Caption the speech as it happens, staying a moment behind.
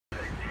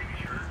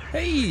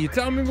Hey,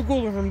 Tommy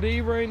Mikula from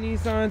Dave Wright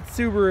Nissan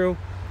Subaru.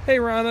 Hey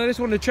Ron, I just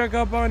wanted to check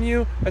up on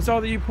you. I saw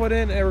that you put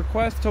in a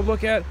request to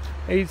look at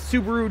a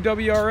Subaru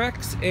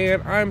WRX,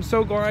 and I'm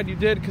so glad you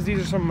did because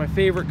these are some of my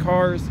favorite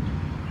cars.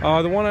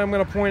 The one I'm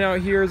going to point out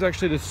here is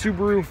actually the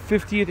Subaru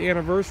 50th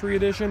Anniversary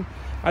Edition.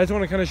 I just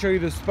want to kind of show you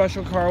this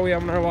special car we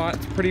have in our lot.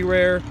 It's pretty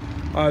rare.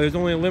 There's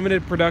only a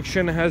limited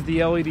production. It has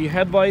the LED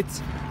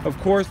headlights. Of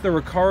course, the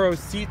Recaro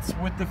seats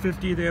with the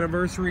 50th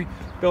anniversary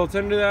built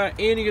into that,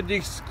 and you get the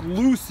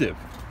exclusive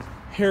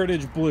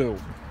Heritage Blue.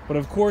 But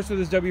of course, with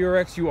this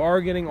WRX, you are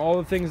getting all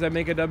the things that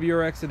make a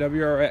WRX a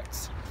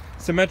WRX.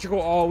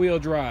 Symmetrical all-wheel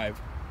drive,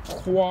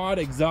 quad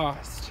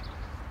exhaust,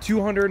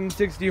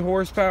 260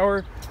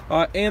 horsepower,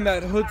 and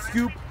that hood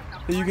scoop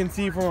that you can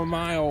see from a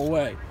mile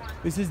away.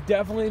 This is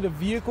definitely the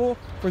vehicle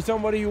for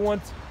somebody who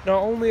wants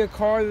not only a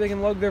car that they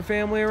can lug their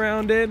family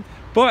around in,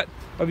 but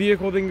a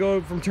vehicle that can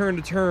go from turn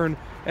to turn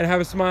and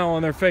have a smile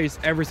on their face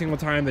every single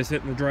time they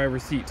sit in the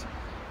driver's seat.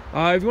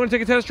 If you want to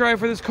take a test drive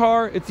for this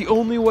car, it's the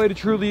only way to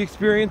truly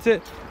experience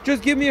it.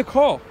 Just give me a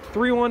call,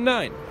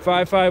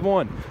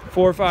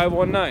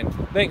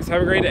 319-551-4519. Thanks,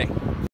 have a great day.